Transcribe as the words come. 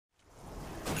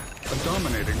A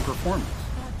dominating performance.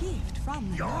 A gift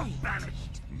from the light.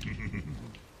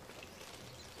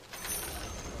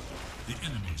 The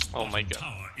enemy's bottom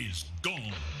tower is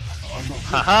gone.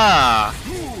 Haha!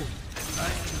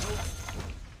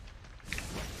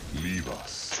 Leave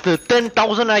us. It's the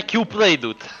 10,000 IQ play,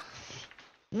 dude.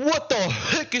 What the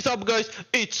heck is up, guys?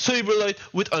 It's SaberLight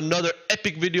with another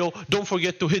epic video. Don't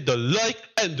forget to hit the like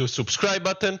and the subscribe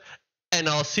button, and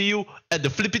I'll see you at the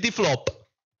flippity flop.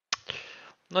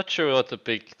 Not sure what to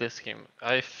pick this game.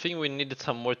 I think we needed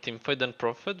some more teamfight than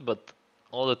profit, but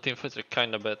all the teamfights are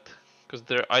kinda bad. Because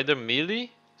they're either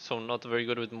melee, so not very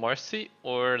good with Marcy,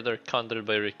 or they're countered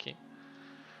by Ricky.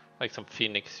 Like some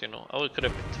Phoenix, you know. I could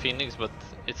have picked Phoenix, but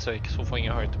it's like so fucking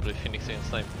hard to play Phoenix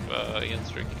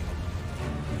against Ricky.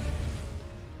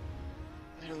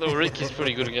 Although Ricky's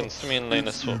pretty good against me in lane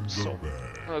as well, so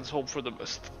let's hope for the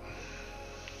best.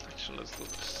 Actually, let's do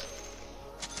this.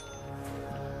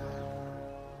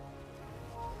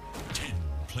 10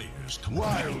 players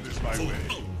Wild is my way.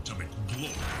 Ultimate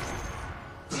glory.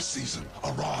 The season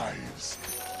arrives.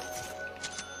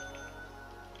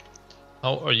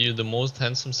 How are you the most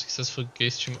handsome, successful gay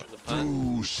streamer on the planet?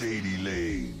 Through shady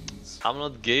lanes. I'm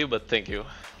not gay, but thank you.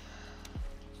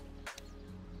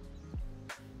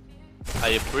 I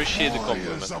appreciate the compliment.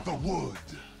 Warriors of the wood.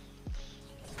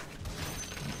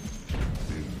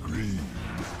 In green,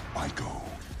 I go.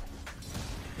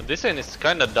 But this one is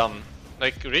kinda dumb.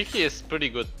 Like, Ricky is pretty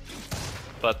good.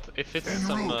 But if it's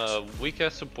some weak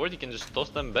ass support, you can just toss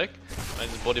them back and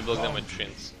just body block them with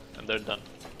treants. And they're done.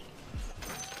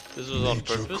 This was on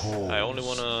purpose. I only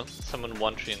wanna summon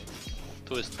one treant.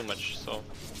 2 is too much, so.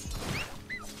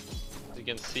 As you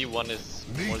can see, 1 is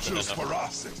more than Nature's enough.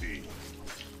 ferocity.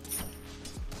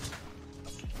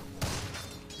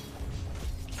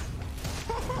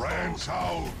 Branch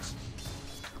out.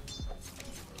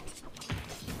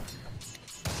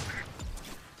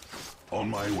 On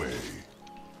my way.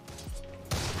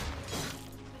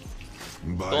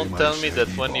 By Don't my tell me that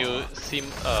shaggy when you bark. see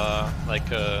like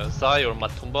Zai or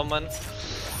Matumba man,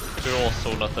 you're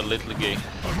also not a little gay.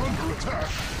 I'm under attack.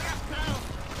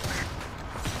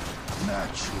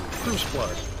 Natural. First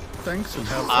blood. Thanks and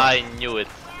have fun. I knew it.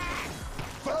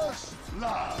 First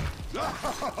love.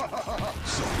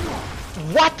 So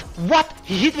What? What?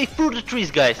 He hit me through the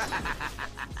trees, guys.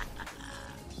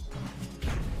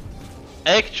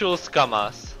 Actual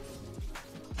scummass.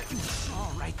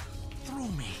 All right, through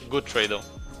me. Good trade though.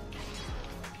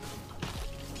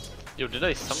 Yo, did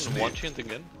I summon one treant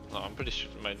again? No, I'm pretty sure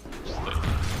it might stay.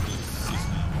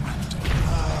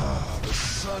 ah, the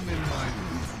sun in my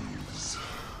leaves.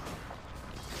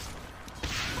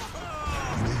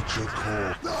 Nature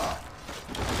call.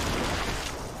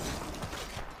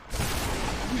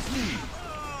 With me.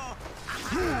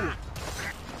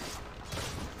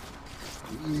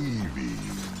 Leaving.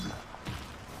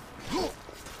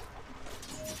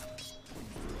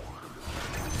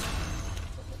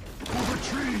 Over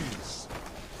trees.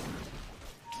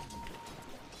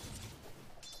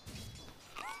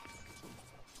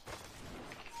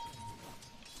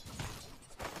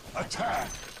 Attack.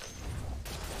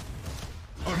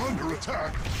 I'm under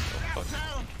attack.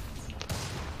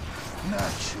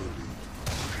 Naturally.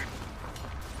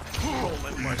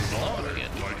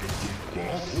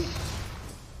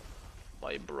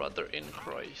 My brother in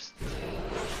Christ.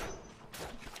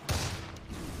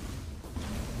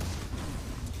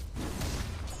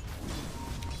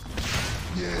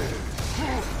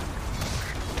 Yeah.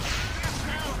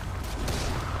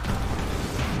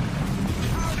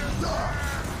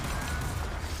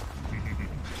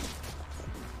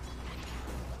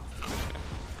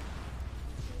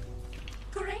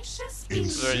 Gracious In Very,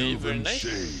 very sylvan nice.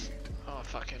 shade. Oh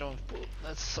fuck, I don't pull.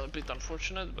 That's a bit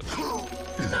unfortunate, but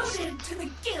loaded to the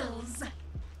gills.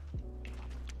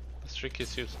 this trick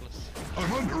is useless.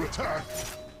 I'm under attack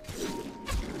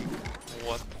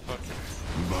What the fuck?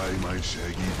 by my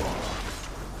shaggy bark.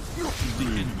 The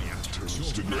enemy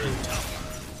attacks your middle tower.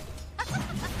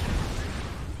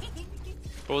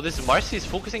 Bro, this Marcy is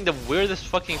focusing the weirdest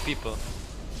fucking people.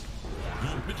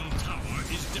 Your middle tower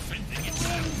is defending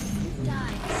itself.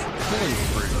 Very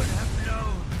free.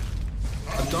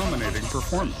 A dominating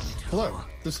performance. Hello,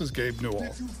 this is Gabe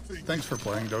Newell. Thanks for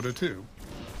playing Dota 2.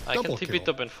 I can Double TP kill. it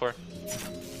up in 4.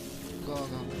 Go, go.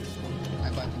 I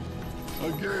button.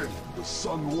 Again, the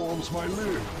sun warms my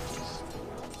limbs.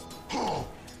 Oh,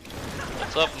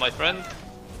 What's up, my friend?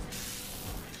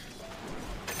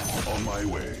 on my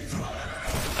way.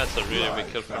 That's a really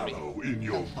big kill for me. Fallow in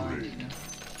your brain.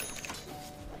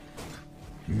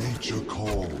 Nature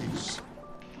calls.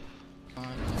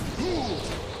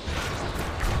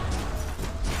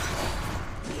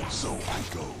 So I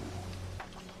go.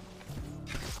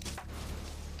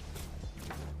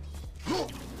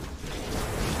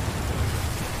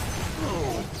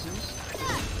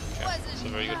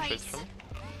 trade from me.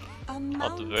 A Not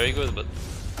mountain very good, but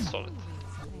solid.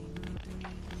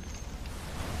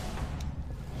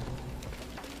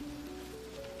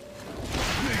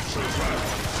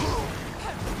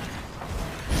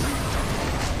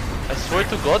 I swear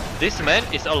to God, this man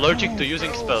is allergic to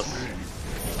using spells.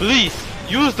 Please,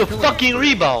 use the fucking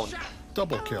rebound!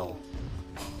 Double kill.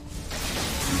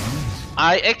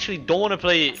 I actually don't want to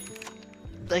play...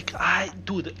 Like,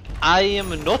 dude, I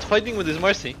am not fighting with his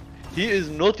Mercy. He is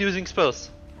not using spells.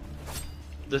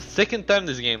 The second time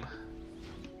this game.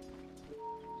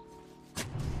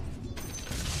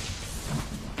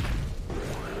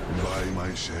 By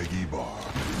my shaggy bar.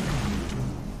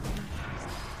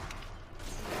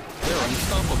 They're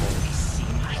unstoppable.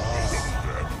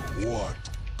 What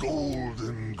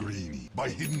golden greenie by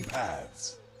hidden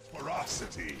paths.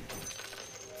 Ferocity.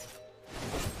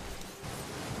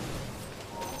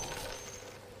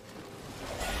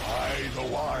 By the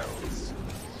wilds.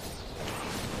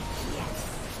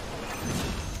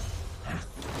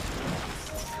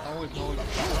 Hold, hold.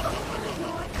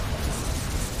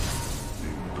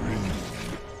 In green,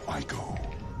 I go.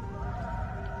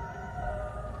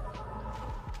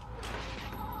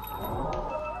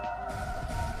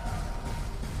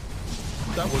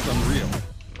 That was unreal.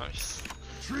 Nice.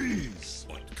 Trees.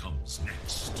 What comes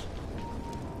next?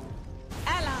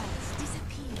 allies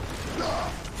disappear.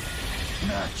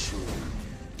 Naturally.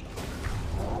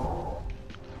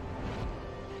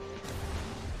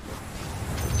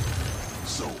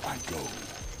 So I go.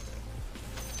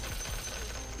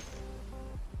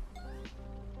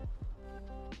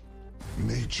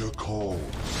 Nature calls.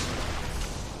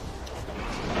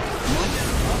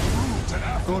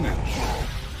 Ownage.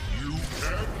 You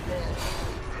can't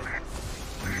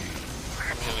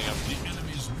I'm healing up. The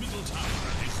enemy's middle tower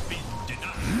has been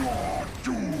denied. You're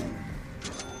doomed.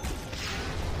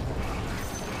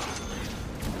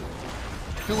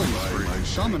 Killing spree.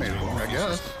 Dominating, I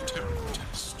guess. Terror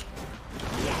test.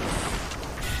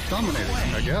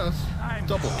 Dominating, I guess.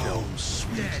 Double kill. How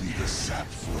sweetly the sap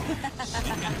flows.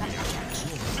 The enemy attacks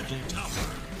your middle tower.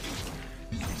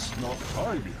 It's not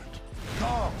time yet.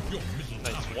 Come. Your middle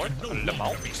Nice tower work. can no Lemao.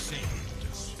 longer be saved.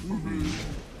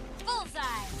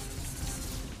 Bullseye.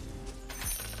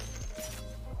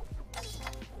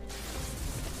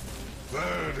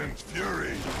 Verdant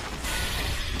fury.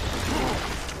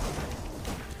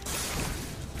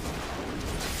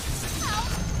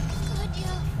 Could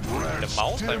you? Fresh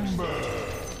Lemao times timber.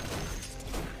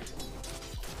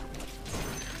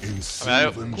 In I mean, I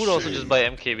sylvan could also shade. just buy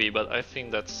MKB, but I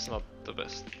think that's not the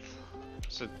best.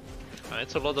 So,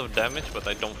 it's a lot of damage, but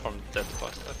I don't farm that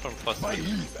fast. I farm fast. My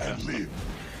leaf and live.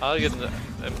 I'll get the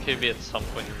MKB at some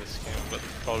point in this game, but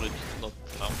probably just not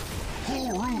now.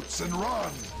 Pull roots and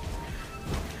run.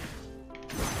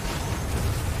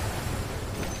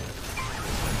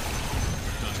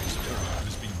 Dyer's tower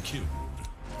has been killed.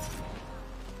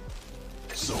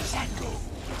 So I go.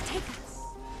 Take us.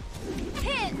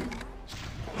 Pin.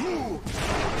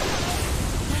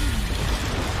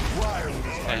 Wild.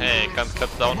 Hey, can't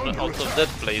cut down out of that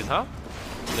place, huh?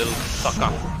 Little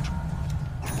sucker.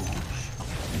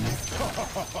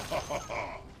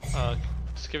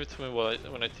 Just give it to me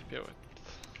when I TP away.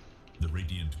 The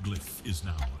radiant glyph is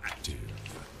now active.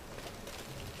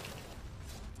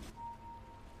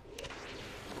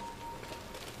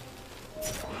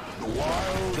 The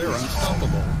wild. They're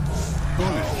unstoppable.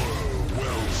 Ownage.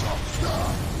 Wells up.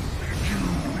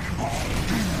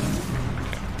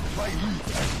 My leaf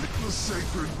and the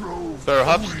sacred grove.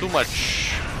 Perhaps too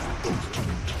much.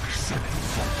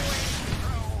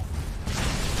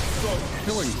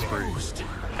 Killing spree.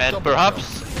 And perhaps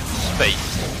space.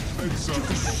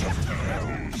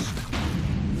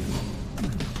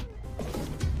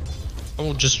 I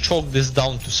will just choke this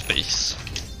down to space.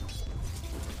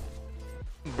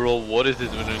 Bro, what is it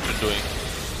when you're doing?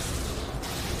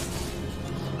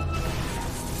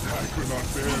 I could not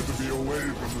bear to be away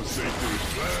from the sacred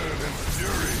blood and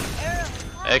fury.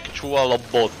 Actual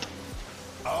bot.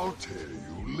 I'll tear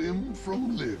you limb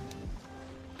from limb.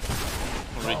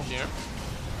 Right here.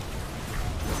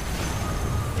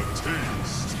 A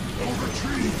taste of the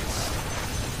trees.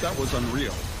 That was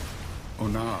unreal.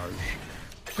 Ownage.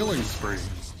 Killing spree.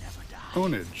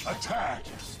 Ownage. Attack.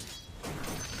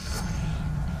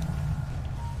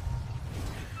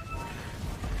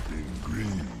 In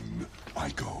green, I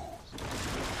go.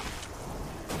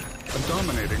 A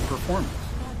dominating performance.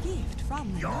 A gift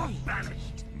from the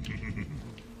night.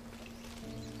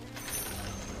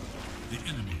 The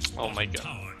enemy's Oh my bottom God.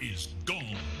 tower is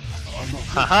gone.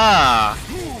 Haha!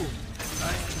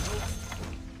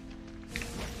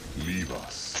 Leave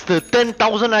us. It's the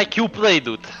 10,000 IQ play,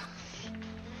 dude.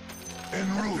 En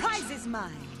The route. prize is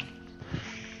mine.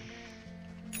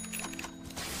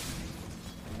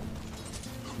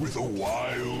 With a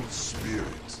wild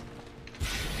spirit.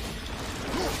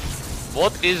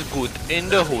 What is good in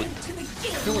the hood?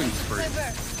 Killing spree.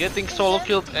 Getting solo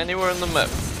killed anywhere on the map.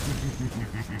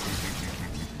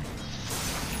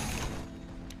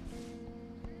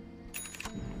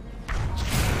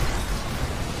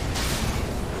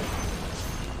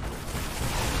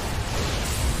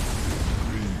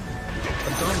 A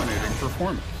dominating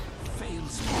performance.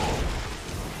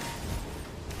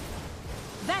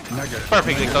 Negative.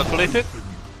 Perfectly calculated.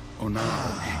 Oh no.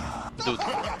 Dude.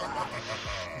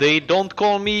 They don't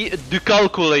call me the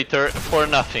calculator for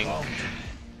nothing.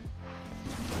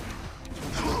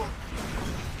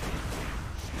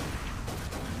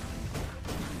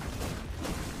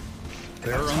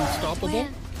 They're unstoppable.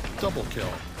 Double kill.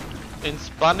 In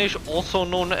Spanish also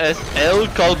known as El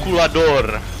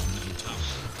Calculador.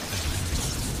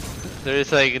 There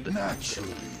is like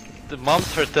Naturally. the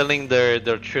moms are telling their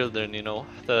children, you know,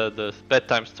 the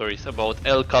bedtime stories about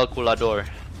El Calculador.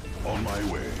 On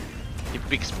my way. He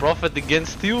picks profit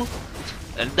against you,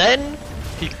 and then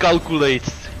he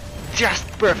calculates just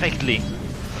perfectly.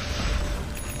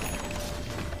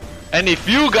 And if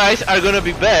you guys are gonna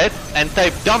be bad and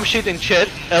type dumb shit in chat,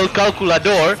 El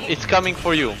Calculador, it's coming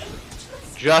for you.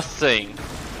 Just saying.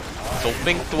 So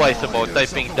think twice about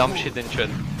typing dumb shit in chat.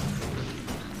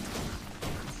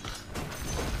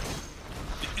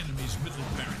 The enemy's middle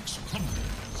barracks crumble.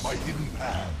 My hidden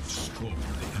path. Destroy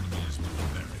the enemy's middle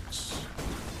barracks.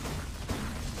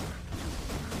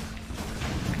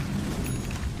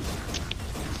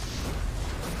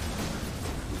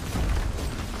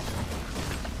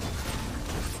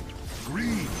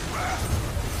 Green wrath.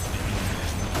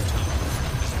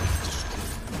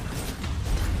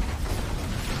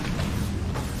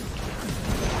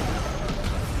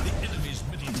 The enemy's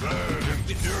middle tower Burn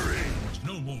and fury.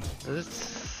 no more. It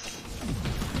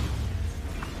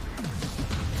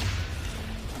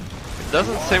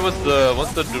doesn't say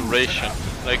what's the duration.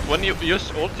 Like when you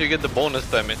use ult you get the bonus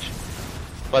damage.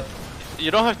 But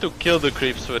you don't have to kill the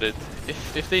creeps with it.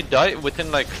 If they die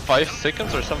within like 5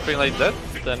 seconds or something like that,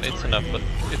 then it's enough, but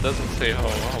it doesn't say how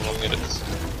long it is.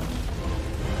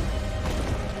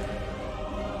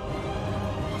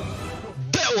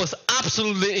 That was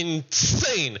absolutely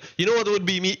insane! You know what would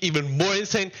be me even more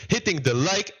insane? Hitting the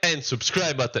like and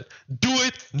subscribe button. Do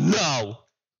it now!